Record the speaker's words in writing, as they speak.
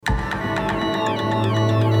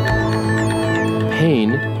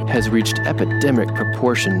Pain has reached epidemic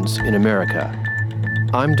proportions in America.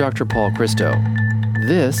 I'm Dr. Paul Christo.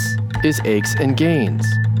 This is Aches and Gains.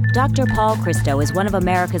 Dr. Paul Christo is one of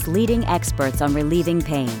America's leading experts on relieving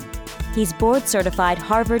pain. He's board-certified,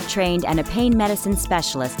 Harvard-trained, and a pain medicine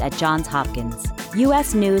specialist at Johns Hopkins.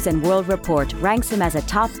 U.S. News & World Report ranks him as a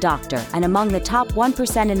top doctor and among the top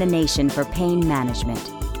 1% in the nation for pain management.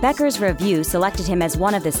 Becker's Review selected him as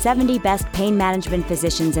one of the 70 best pain management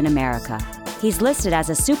physicians in America. He's listed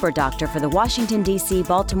as a super doctor for the Washington, D.C.,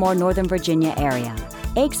 Baltimore, Northern Virginia area.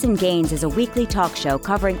 Aches and Gains is a weekly talk show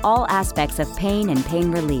covering all aspects of pain and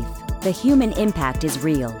pain relief. The human impact is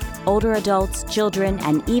real. Older adults, children,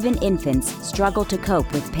 and even infants struggle to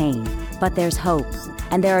cope with pain. But there's hope,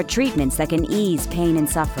 and there are treatments that can ease pain and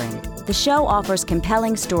suffering. The show offers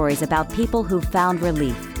compelling stories about people who've found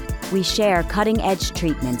relief. We share cutting-edge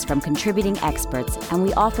treatments from contributing experts, and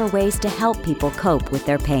we offer ways to help people cope with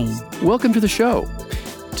their pain. Welcome to the show.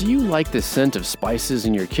 Do you like the scent of spices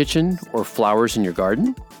in your kitchen or flowers in your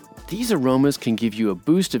garden? These aromas can give you a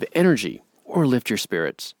boost of energy or lift your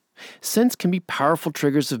spirits. Scents can be powerful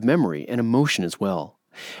triggers of memory and emotion as well.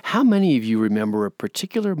 How many of you remember a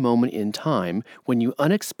particular moment in time when you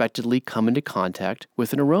unexpectedly come into contact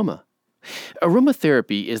with an aroma?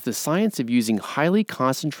 Aromatherapy is the science of using highly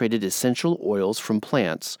concentrated essential oils from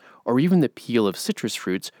plants or even the peel of citrus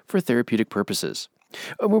fruits for therapeutic purposes.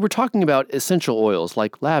 We're talking about essential oils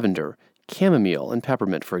like lavender, chamomile, and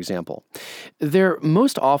peppermint, for example. They're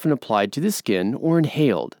most often applied to the skin or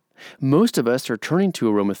inhaled. Most of us are turning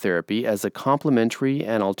to aromatherapy as a complementary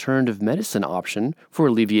and alternative medicine option for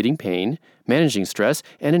alleviating pain, managing stress,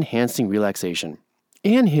 and enhancing relaxation.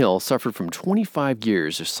 Anne Hill suffered from 25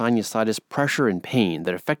 years of sinusitis pressure and pain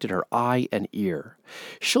that affected her eye and ear.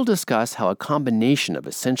 She'll discuss how a combination of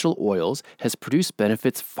essential oils has produced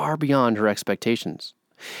benefits far beyond her expectations.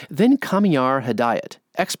 Then Kamiyar Hedayat,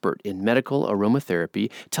 expert in medical aromatherapy,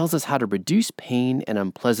 tells us how to reduce pain and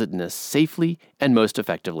unpleasantness safely and most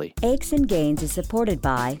effectively. Aches and Gains is supported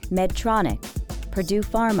by Medtronic, Purdue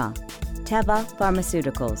Pharma, Teva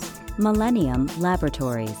Pharmaceuticals, Millennium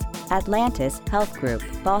Laboratories, Atlantis Health Group,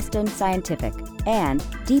 Boston Scientific, and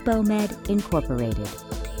Depot Med Incorporated.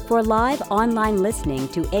 For live online listening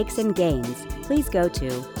to Aches and Gains, please go to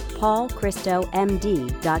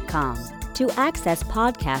paulchristomd.com. To access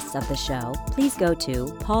podcasts of the show, please go to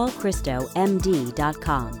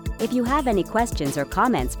paulchristomd.com. If you have any questions or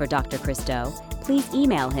comments for Dr. Christo, please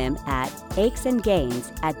email him at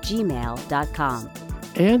achesandgains@gmail.com.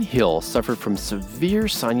 Anne Hill suffered from severe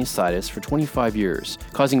sinusitis for 25 years,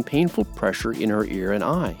 causing painful pressure in her ear and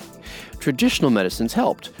eye. Traditional medicines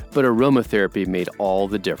helped, but aromatherapy made all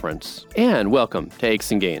the difference. Anne, welcome to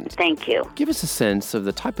Aches and Gains. Thank you. Give us a sense of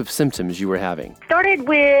the type of symptoms you were having. Started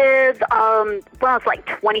with, when I was like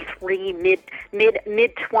 23,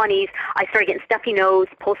 mid-20s, I started getting stuffy nose,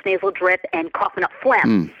 postnasal drip, and coughing up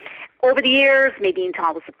phlegm. Over the years, maybe until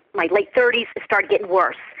I was my late 30s, it started getting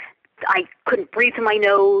worse. I couldn't breathe through my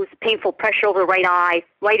nose, painful pressure over the right eye,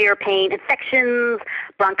 right ear pain, infections,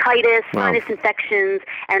 bronchitis, sinus infections,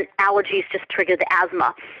 and allergies just triggered the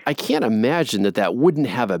asthma. I can't imagine that wouldn't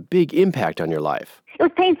have a big impact on your life. It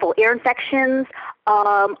was painful. Ear infections.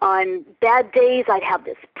 On bad days, I'd have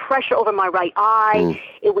this pressure over my right eye.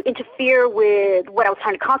 It would interfere with what I was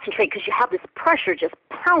trying to concentrate because you have this pressure just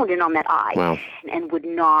pounding on that eye and would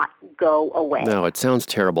not go away. No, it sounds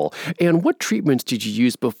terrible. And what treatments did you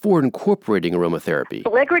use before incorporating aromatherapy?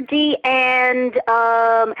 Allegra-D and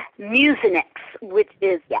Mucinex, which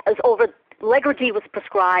is, it was over. Allegra-D was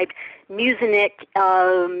prescribed. Mucinex,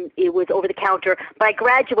 it was over the counter. But I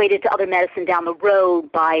graduated to other medicine down the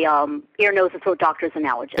road by ear, nose, and throat doctors and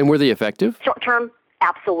allergists. And were they effective? Short term,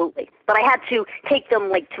 absolutely. But I had to take them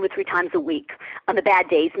like 2 or 3 times a week on the bad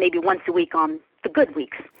days, maybe once a week on the good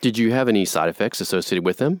weeks. Did you have any side effects associated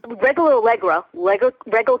with them? Regular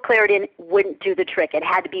Claritin wouldn't do the trick. It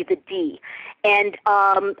had to be the D. And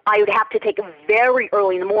I would have to take it very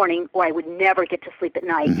early in the morning or I would never get to sleep at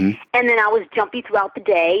night. And then I was jumpy throughout the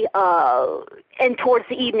day. And towards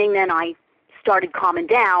the evening, then I started calming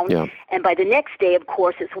down. And by the next day, of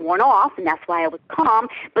course, it's worn off, and that's why I was calm.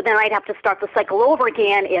 But then I'd have to start the cycle over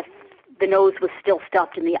again if the nose was still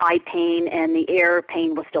stuffed and the eye pain and the ear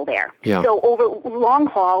pain was still there. So over long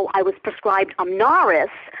haul, I was prescribed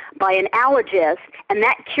Amnaris by an allergist, and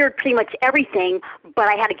that cured pretty much everything, but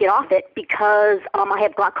I had to get off it because I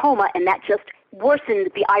have glaucoma, and that just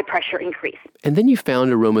worsened the eye pressure increase. And then you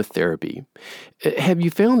found aromatherapy. Have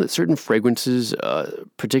you found that certain fragrances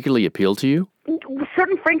particularly appeal to you?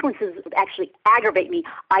 Certain fragrances actually aggravate me.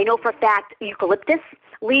 I know for a fact eucalyptus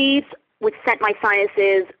leaves would scent my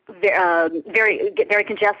sinuses get very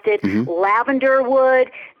congested. Lavender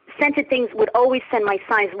would. Scented things would always send my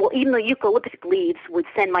sinuses, well, even the eucalyptus leaves would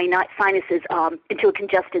send my sinuses into a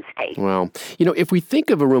congested state. Wow. If we think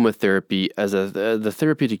of aromatherapy as the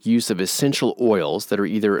therapeutic use of essential oils that are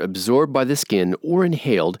either absorbed by the skin or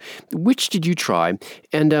inhaled, which did you try,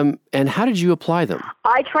 and how did you apply them?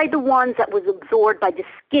 I tried the ones that was absorbed by the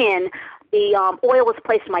skin. The oil was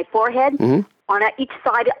placed on my forehead, on each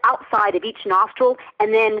side, outside of each nostril,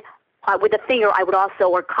 and then with a finger, I would also,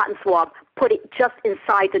 or cotton swab, put it just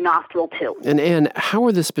inside the nostril too. And Anne, how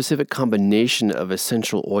are the specific combination of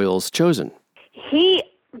essential oils chosen? He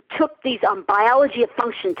took these biology of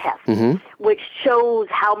function tests, which shows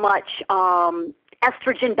how much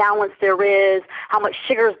estrogen balance there is, how much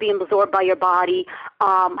sugar is being absorbed by your body,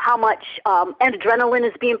 how much adrenaline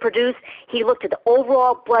is being produced. He looked at the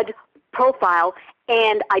overall blood profile,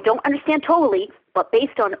 and I don't understand totally, but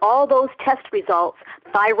based on all those test results,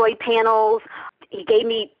 thyroid panels, he gave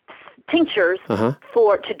me tinctures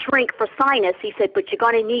to drink for sinus. He said, but you're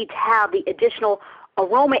going to need to have the additional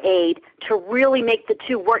aroma aid to really make the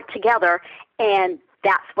two work together, and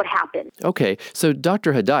that's what happened. Okay, so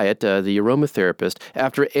Dr. Hedayat, the aromatherapist,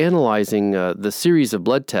 after analyzing the series of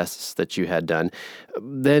blood tests that you had done,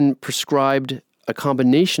 then prescribed a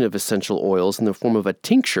combination of essential oils in the form of a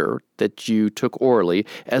tincture that you took orally,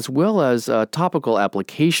 as well as a topical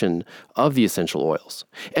application of the essential oils.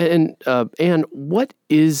 And what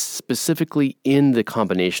is specifically in the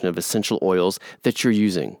combination of essential oils that you're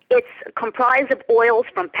using? It's comprised of oils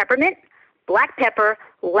from peppermint, black pepper,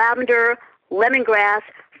 lavender, lemongrass,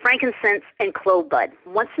 frankincense, and clove bud.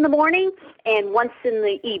 Once in the morning and once in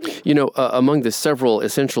the evening. Among the several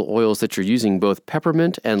essential oils that you're using, both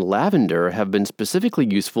peppermint and lavender have been specifically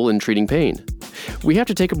useful in treating pain. We have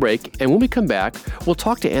to take a break, and when we come back, we'll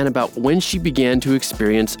talk to Anne about when she began to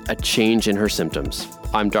experience a change in her symptoms.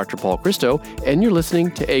 I'm Dr. Paul Christo, and you're listening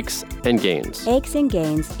to Aches and Gains. Aches and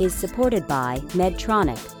Gains is supported by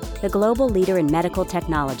Medtronic, the global leader in medical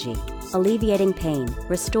technology, alleviating pain,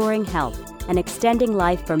 restoring health, and extending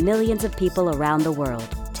life for millions of people around the world.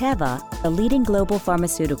 Teva, a leading global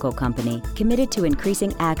pharmaceutical company committed to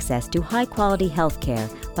increasing access to high-quality health care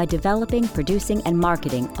by developing, producing, and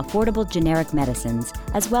marketing affordable generic medicines,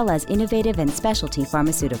 as well as innovative and specialty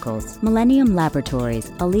pharmaceuticals. Millennium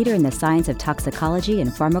Laboratories, a leader in the science of toxicology and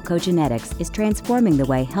pharmacogenetics, is transforming the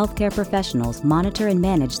way healthcare professionals monitor and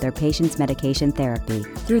manage their patients' medication therapy.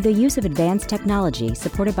 Through the use of advanced technology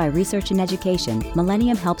supported by research and education,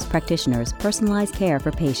 Millennium helps practitioners personalize care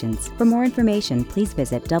for patients. For more information, please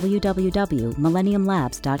visit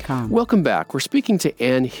www.millenniumlabs.com. Welcome back. We're speaking to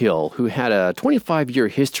Anne Hill, who had a 25-year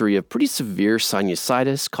history of pretty severe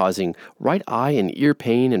sinusitis causing right eye and ear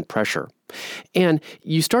pain and pressure. And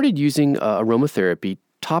you started using aromatherapy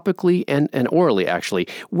topically and orally, actually.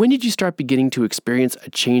 When did you start beginning to experience a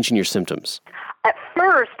change in your symptoms? At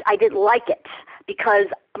first, I didn't like it because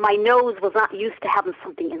my nose was not used to having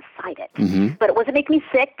something inside it. But it wasn't making me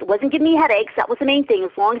sick. It wasn't giving me headaches. That was the main thing,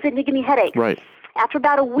 as long as it didn't give me headaches. Right. After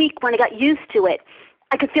about a week, when I got used to it,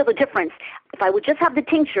 I could feel the difference. If I would just have the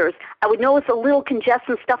tinctures, I would notice a little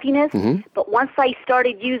congestion stuffiness. But once I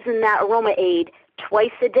started using that aroma aid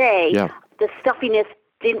twice a day, the stuffiness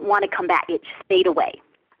didn't want to come back. It just stayed away.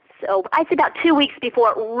 So I'd say about 2 weeks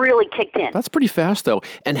before it really kicked in. That's pretty fast, though.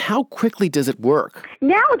 And how quickly does it work?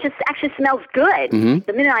 Now it just actually smells good.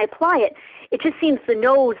 The minute I apply it, it just seems the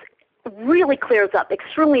nose really clears up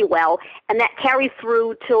extremely well, and that carries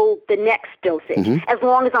through till the next dosage, as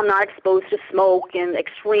long as I'm not exposed to smoke and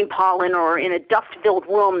extreme pollen or in a dust-filled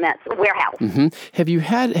room that's a warehouse. Have you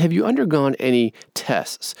undergone any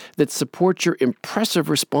tests that support your impressive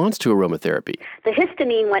response to aromatherapy? The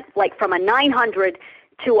histamine went from a 900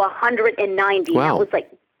 to 190. Wow. That was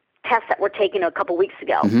tests that were taken a couple weeks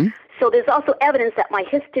ago. So there's also evidence that my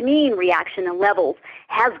histamine reaction and levels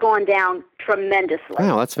has gone down tremendously.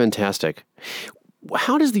 Wow, that's fantastic.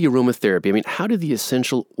 How does the aromatherapy, how do the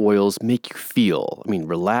essential oils make you feel?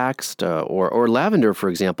 Relaxed or lavender, for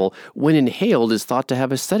example, when inhaled is thought to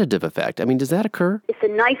have a sedative effect. Does that occur? It's a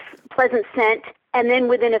nice, pleasant scent, and then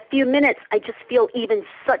within a few minutes, I just feel even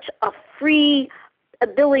such a free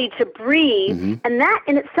ability to breathe, and that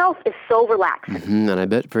in itself is so relaxing. And I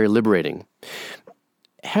bet very liberating.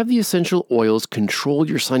 Have the essential oils controlled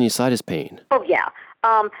your sinusitis pain? Oh, yeah.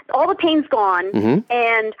 All the pain's gone,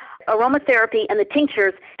 and aromatherapy and the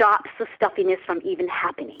tinctures stops the stuffiness from even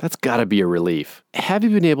happening. That's got to be a relief. Have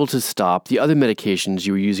you been able to stop the other medications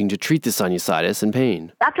you were using to treat the sinusitis and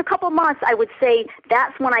pain? After a couple of months, I would say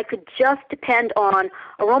that's when I could just depend on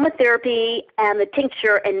aromatherapy and the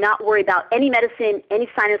tincture and not worry about any medicine, any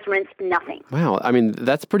sinus rinse, nothing. Wow. I mean,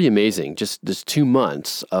 that's pretty amazing. Just this 2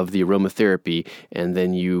 months of the aromatherapy, and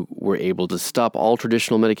then you were able to stop all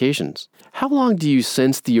traditional medications. How long do you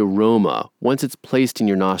sense the aroma once it's placed in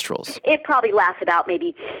your nostrils? It probably lasts about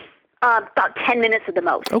maybe about 10 minutes at the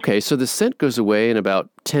most. Okay, so the scent goes away in about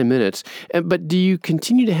 10 minutes, but do you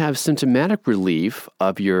continue to have symptomatic relief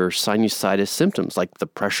of your sinusitis symptoms, like the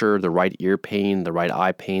pressure, the right ear pain, the right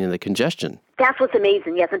eye pain, and the congestion? That's what's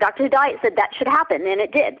amazing, yes. And Dr. Hidayat said that should happen, and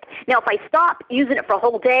it did. Now, if I stop using it for a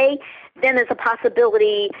whole day, then there's a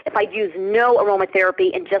possibility if I use no aromatherapy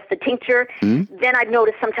and just the tincture, then I've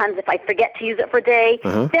noticed sometimes if I forget to use it for a day,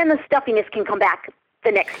 then the stuffiness can come back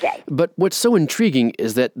the next day. But what's so intriguing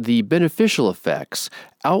is that the beneficial effects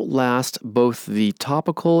outlast both the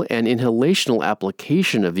topical and inhalational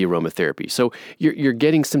application of the aromatherapy. So you're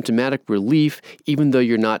getting symptomatic relief even though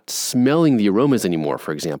you're not smelling the aromas anymore,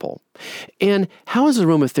 for example. And how has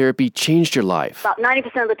aromatherapy changed your life? About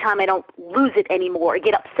 90% of the time I don't lose it anymore. I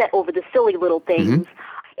get upset over the silly little things.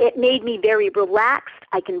 It made me very relaxed.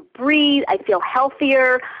 I can breathe. I feel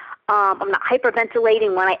healthier. I'm not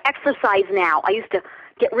hyperventilating. When I exercise now, I used to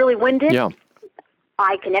get really winded. Yeah.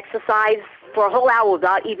 I can exercise for a whole hour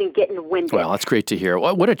without even getting winded. Well, that's great to hear.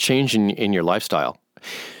 What a change in your lifestyle.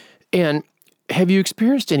 And have you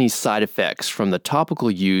experienced any side effects from the topical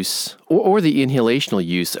use or the inhalational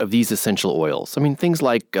use of these essential oils? I mean, things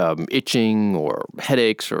like itching or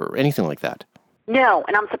headaches or anything like that? No,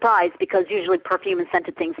 and I'm surprised because usually perfume and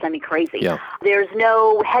scented things send me crazy. Yeah. There's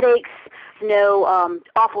no headaches, no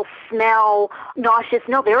awful smell, nauseous.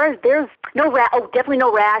 No, there's no definitely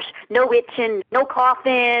no rash, no itching, no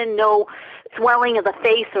coughing, no swelling of the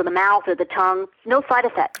face or the mouth or the tongue, no side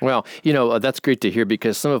effects. Well, that's great to hear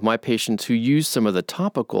because some of my patients who use some of the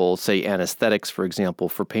topical, say anesthetics, for example,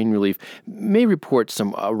 for pain relief, may report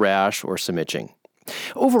some rash or some itching.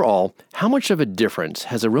 Overall, how much of a difference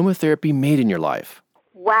has aromatherapy made in your life?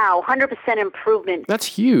 Wow, 100% improvement. That's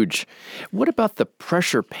huge. What about the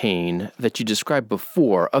pressure pain that you described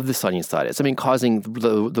before of the sinusitis? I mean, causing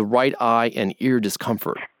the right eye and ear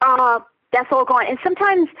discomfort. That's all gone. And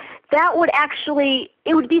sometimes that would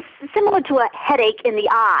it would be similar to a headache in the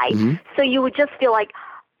eye. So you would just feel like,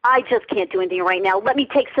 I just can't do anything right now. Let me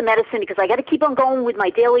take some medicine because I got to keep on going with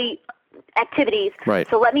my daily activities. Right.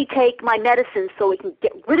 So let me take my medicine so we can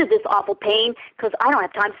get rid of this awful pain because I don't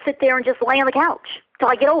have time to sit there and just lay on the couch till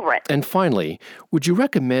I get over it. And finally, would you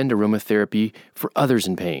recommend aromatherapy for others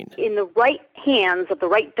in pain? In the right hands of the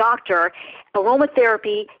right doctor,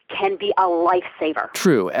 aromatherapy can be a lifesaver.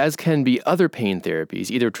 True, as can be other pain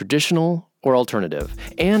therapies, either traditional or alternative.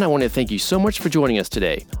 And I want to thank you so much for joining us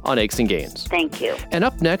today on Aches and Gains. Thank you. And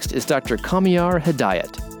up next is Dr. Kamiyar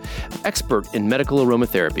Hidayat, expert in medical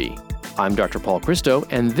aromatherapy. I'm Dr. Paul Christo,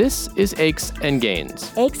 and this is Aches and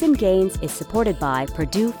Gains. Aches and Gains is supported by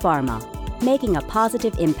Purdue Pharma, making a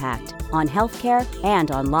positive impact on healthcare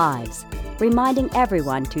and on lives, reminding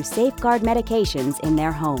everyone to safeguard medications in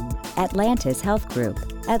their home. Atlantis Health Group.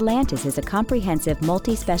 Atlantis is a comprehensive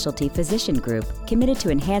multi-specialty physician group committed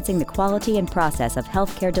to enhancing the quality and process of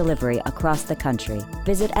healthcare delivery across the country.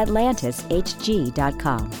 Visit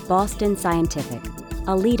AtlantisHG.com. Boston Scientific,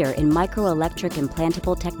 a leader in microelectric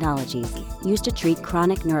implantable technologies used to treat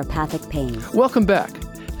chronic neuropathic pain. Welcome back.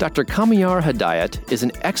 Dr. Kamiyar Hidayat is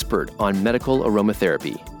an expert on medical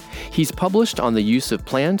aromatherapy. He's published on the use of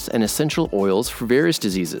plants and essential oils for various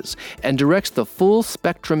diseases and directs the Full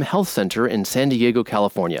Spectrum Health Center in San Diego,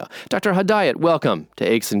 California. Dr. Hidayat, welcome to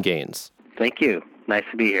Aches and Gains. Thank you. Nice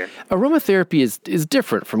to be here. Aromatherapy is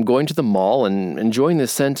different from going to the mall and enjoying the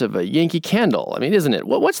scent of a Yankee Candle. I mean, isn't it?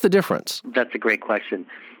 What's the difference? That's a great question.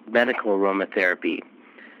 Medical aromatherapy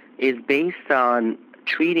is based on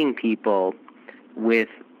treating people with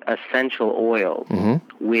essential oils,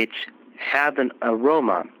 which have an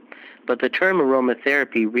aroma. But the term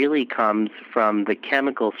aromatherapy really comes from the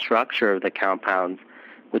chemical structure of the compounds,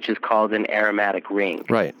 which is called an aromatic ring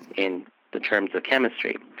in the terms of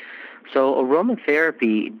chemistry. So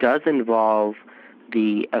aromatherapy does involve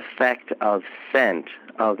the effect of scent,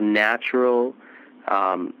 of natural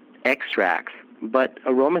extracts, but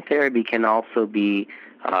aromatherapy can also be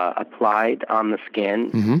applied on the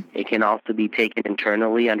skin. It can also be taken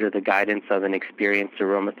internally under the guidance of an experienced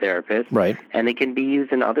aromatherapist. Right. And it can be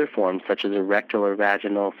used in other forms, such as a rectal or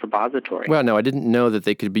vaginal suppository. Well, no, I didn't know that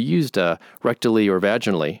they could be used rectally or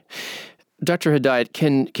vaginally. Dr. Hidayat,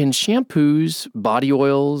 can shampoos, body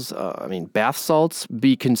oils, bath salts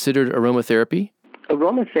be considered aromatherapy?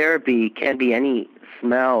 Aromatherapy can be any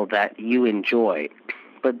smell that you enjoy,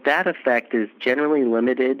 but that effect is generally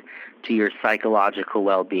limited to your psychological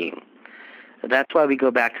well-being. That's why we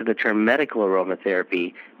go back to the term medical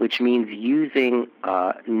aromatherapy, which means using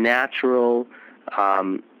natural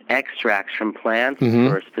extracts from plants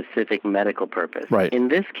for a specific medical purpose. Right. In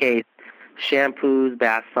this case, shampoos,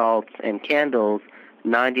 bath salts, and candles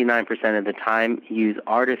 99% of the time use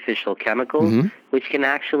artificial chemicals, which can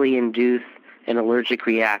actually induce an allergic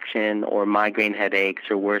reaction or migraine headaches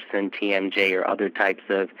or worse than TMJ or other types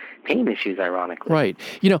of pain issues, ironically. Right.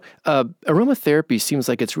 Aromatherapy seems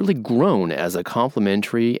like it's really grown as a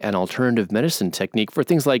complementary and alternative medicine technique for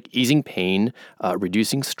things like easing pain,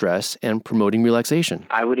 reducing stress, and promoting relaxation.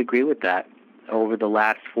 I would agree with that. Over the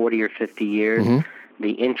last 40 or 50 years,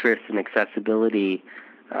 the interest and accessibility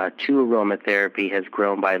to aromatherapy has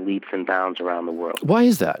grown by leaps and bounds around the world. Why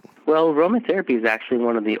is that? Well, aromatherapy is actually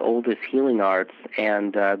one of the oldest healing arts,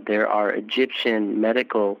 and there are Egyptian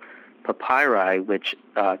medical papyri which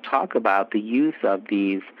talk about the use of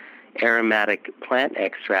these aromatic plant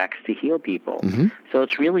extracts to heal people. So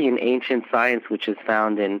it's really an ancient science which is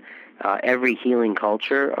found in every healing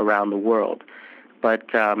culture around the world. But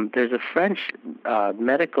there's a French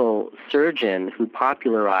medical surgeon who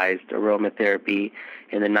popularized aromatherapy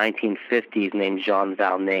in the 1950s named Jean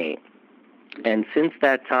Valnet. And since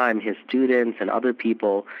that time, his students and other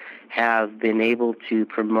people have been able to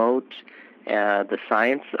promote the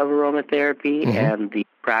science of aromatherapy and the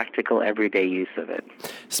practical everyday use of it.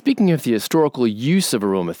 Speaking of the historical use of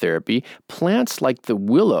aromatherapy, plants like the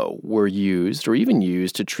willow were used or even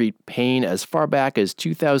used to treat pain as far back as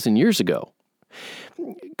 2,000 years ago.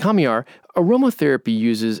 Kamiar, aromatherapy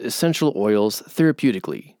uses essential oils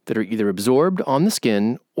therapeutically that are either absorbed on the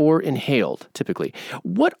skin or inhaled, typically.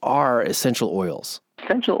 What are essential oils?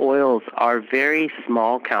 Essential oils are very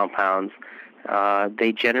small compounds.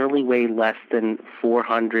 They generally weigh less than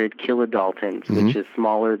 400 kilodaltons, which is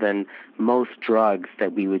smaller than most drugs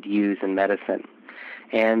that we would use in medicine.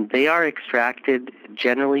 And they are extracted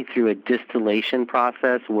generally through a distillation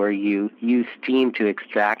process where you use steam to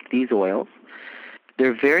extract these oils.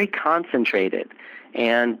 They're very concentrated,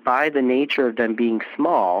 and by the nature of them being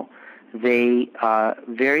small, they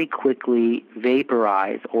very quickly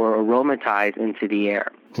vaporize or aromatize into the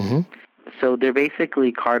air. So they're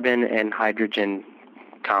basically carbon and hydrogen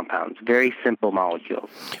compounds, very simple molecules.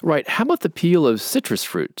 Right. How about the peel of citrus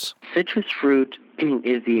fruits? Citrus fruit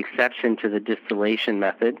is the exception to the distillation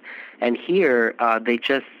method, and here they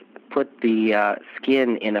just put the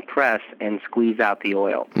skin in a press and squeeze out the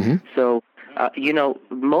oil. So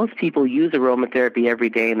most people use aromatherapy every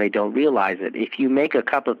day and they don't realize it. If you make a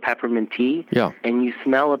cup of peppermint tea and you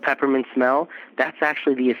smell a peppermint smell, that's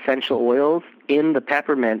actually the essential oils in the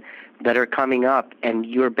peppermint that are coming up, and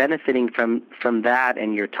you're benefiting from that,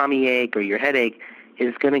 and your tummy ache or your headache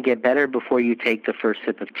is going to get better before you take the first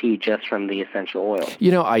sip of tea just from the essential oil.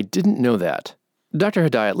 I didn't know that. Dr.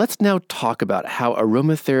 Hedayat, let's now talk about how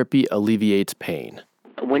aromatherapy alleviates pain.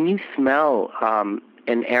 When you smell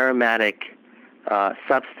an aromatic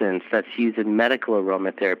substance that's used in medical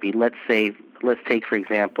aromatherapy, let's take, for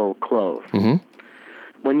example, clove.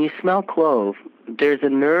 When you smell clove, there's a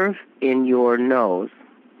nerve in your nose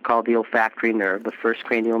called the olfactory nerve, the first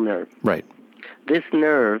cranial nerve. Right. This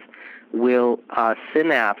nerve will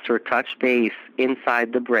synapse or touch base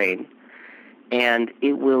inside the brain, and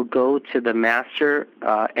it will go to the master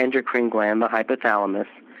endocrine gland, the hypothalamus.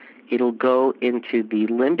 It'll go into the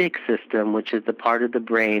limbic system, which is the part of the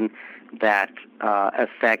brain that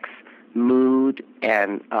affects mood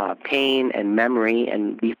and pain and memory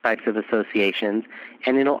and these types of associations.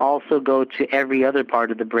 And it'll also go to every other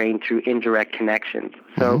part of the brain through indirect connections.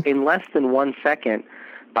 So in less than 1 second,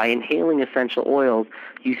 by inhaling essential oils,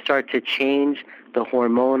 you start to change the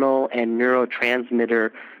hormonal and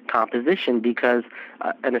neurotransmitter composition, because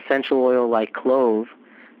an essential oil like clove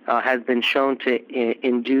has been shown to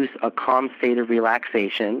induce a calm state of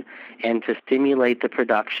relaxation and to stimulate the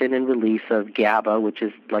production and release of GABA, which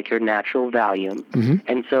is like your natural Valium.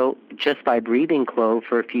 And so just by breathing clove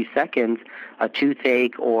for a few seconds, a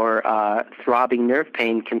toothache or throbbing nerve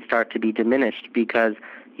pain can start to be diminished, because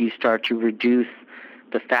you start to reduce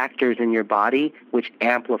the factors in your body which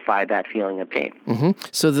amplify that feeling of pain.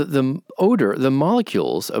 So the odor, the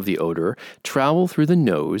molecules of the odor, travel through the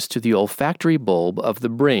nose to the olfactory bulb of the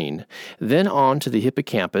brain, then on to the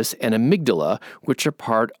hippocampus and amygdala, which are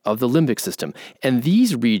part of the limbic system. And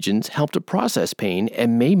these regions help to process pain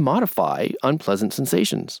and may modify unpleasant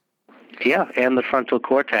sensations. Yeah, and the frontal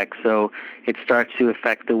cortex. So it starts to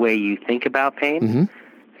affect the way you think about pain.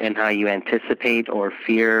 And how you anticipate or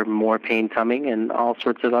fear more pain coming, and all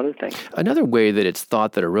sorts of other things. Another way that it's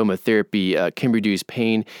thought that aromatherapy can reduce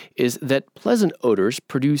pain is that pleasant odors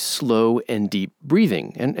produce slow and deep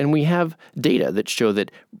breathing. And we have data that show that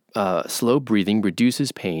slow breathing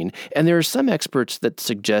reduces pain, and there are some experts that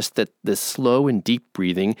suggest that the slow and deep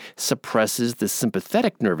breathing suppresses the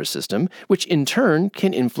sympathetic nervous system, which in turn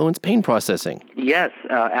can influence pain processing. Yes,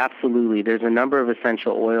 absolutely. There's a number of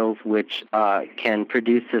essential oils which can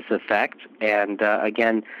produce this effect, and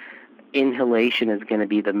again, inhalation is going to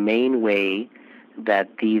be the main way that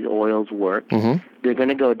these oils work. Mm-hmm. They're going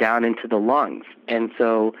to go down into the lungs, and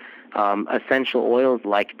so essential oils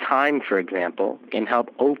like thyme, for example, can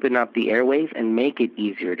help open up the airways and make it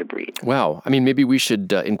easier to breathe. Wow. I mean, maybe we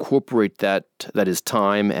should incorporate that is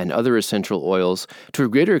thyme and other essential oils to a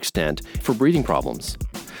greater extent for breathing problems.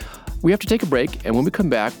 We have to take a break, and when we come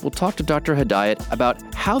back, we'll talk to Dr. Hedayat about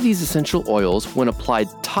how these essential oils, when applied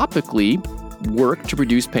topically, work to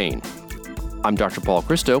reduce pain. I'm Dr. Paul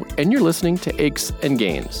Christo, and you're listening to Aches and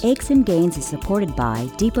Gains. Aches and Gains is supported by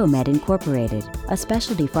DepotMed Incorporated, a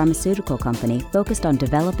specialty pharmaceutical company focused on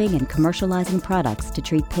developing and commercializing products to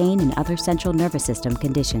treat pain and other central nervous system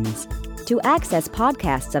conditions. To access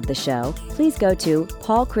podcasts of the show, please go to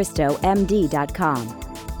paulchristomd.com.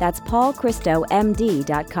 That's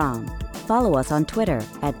paulchristomd.com. Follow us on Twitter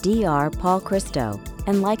at drpaulchristo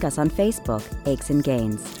and like us on Facebook, Aches and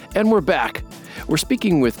Gains. And we're back. We're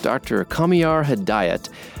speaking with Dr. Kamyar Hedayat,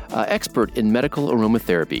 expert in medical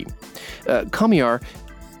aromatherapy. Kamyar,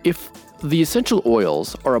 if the essential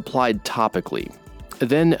oils are applied topically,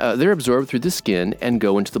 then they're absorbed through the skin and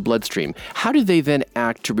go into the bloodstream. How do they then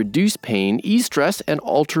act to reduce pain, ease stress, and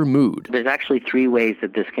alter mood? There's actually 3 ways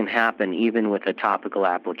that this can happen, even with a topical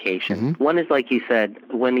application. Mm-hmm. One is, like you said,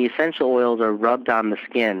 when the essential oils are rubbed on the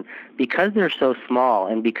skin, because they're so small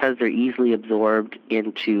and because they're easily absorbed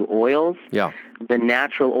into oils, the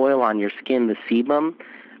natural oil on your skin, the sebum,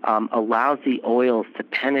 allows the oils to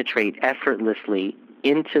penetrate effortlessly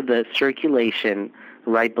into the circulation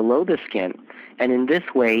right below the skin. And in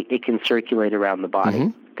this way, it can circulate around the body.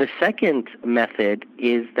 Mm-hmm. The second method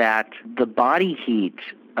is that the body heat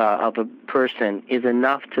of a person is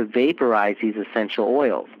enough to vaporize these essential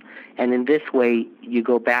oils. And in this way, you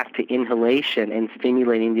go back to inhalation and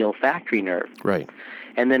stimulating the olfactory nerve. Right.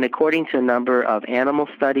 And then according to a number of animal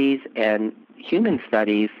studies and human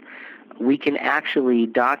studies, we can actually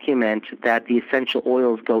document that the essential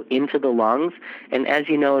oils go into the lungs. And as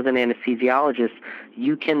you know, as an anesthesiologist,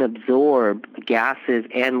 you can absorb gases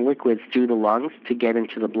and liquids through the lungs to get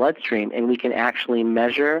into the bloodstream. And we can actually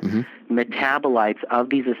measure metabolites of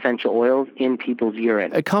these essential oils in people's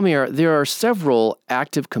urine. Kamyar, there are several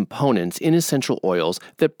active components in essential oils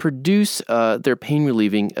that produce their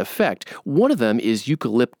pain-relieving effect. One of them is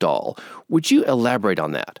eucalyptol. Would you elaborate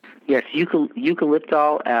on that? Yes,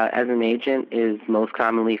 eucalyptol as an agent is most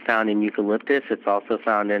commonly found in eucalyptus. It's also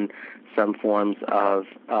found in some forms of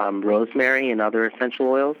rosemary and other essential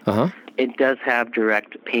oils. Uh-huh. It does have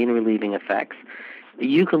direct pain-relieving effects.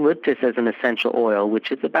 Eucalyptus as an essential oil,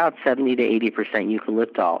 which is about 70 to 80%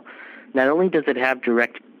 eucalyptol, not only does it have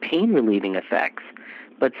direct pain-relieving effects,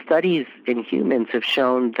 but studies in humans have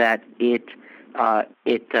shown that it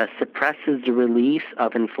suppresses the release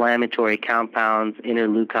of inflammatory compounds,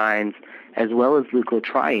 interleukins, as well as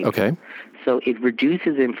leukotrienes. Okay. So it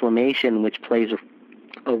reduces inflammation, which plays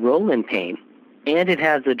a role in pain, and it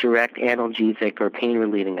has a direct analgesic or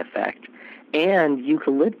pain-relieving effect. And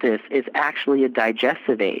eucalyptus is actually a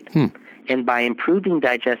digestive aid. And by improving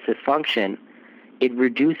digestive function, it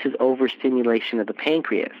reduces overstimulation of the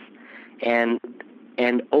pancreas. And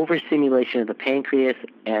overstimulation of the pancreas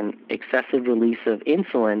and excessive release of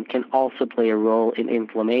insulin can also play a role in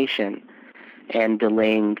inflammation and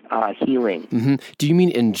delaying healing. Mm-hmm. Do you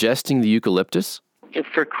mean ingesting the eucalyptus?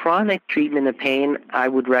 For chronic treatment of pain, I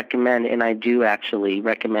would recommend, and I do actually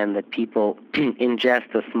recommend, that people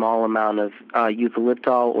ingest a small amount of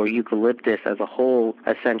eucalyptol or eucalyptus as a whole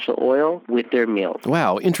essential oil with their meals.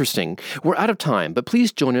 Wow, interesting. We're out of time, but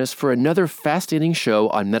please join us for another fascinating show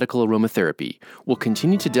on medical aromatherapy. We'll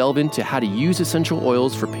continue to delve into how to use essential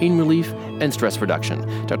oils for pain relief and stress reduction.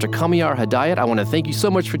 Dr. Kamyar Hedayat, I want to thank you so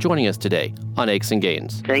much for joining us today on Aches and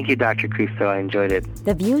Gains. Thank you, Dr. Christo. I enjoyed it.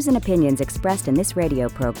 The views and opinions expressed in this radio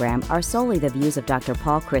program are solely the views of Dr.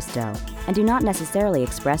 Paul Christo and do not necessarily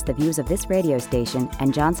express the views of this radio station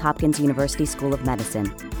and Johns Hopkins University School of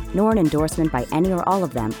Medicine, nor an endorsement by any or all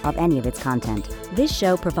of them of any of its content. This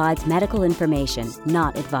show provides medical information,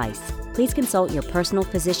 not advice. Please consult your personal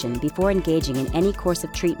physician before engaging in any course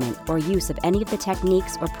of treatment or use of any of the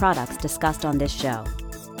techniques or products discussed on this show.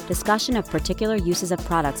 Discussion of particular uses of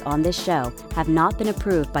products on this show have not been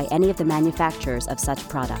approved by any of the manufacturers of such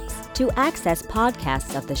products. To access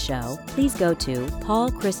podcasts of the show, please go to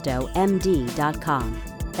paulchristomd.com.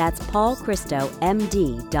 That's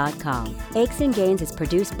paulchristomd.com. Aches and Gains is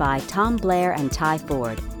produced by Tom Blair and Ty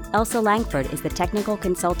Ford. Elsa Langford is the technical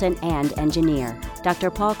consultant and engineer.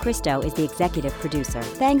 Dr. Paul Christo is the executive producer.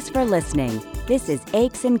 Thanks for listening. This is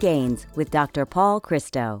Aches and Gains with Dr. Paul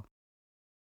Christo.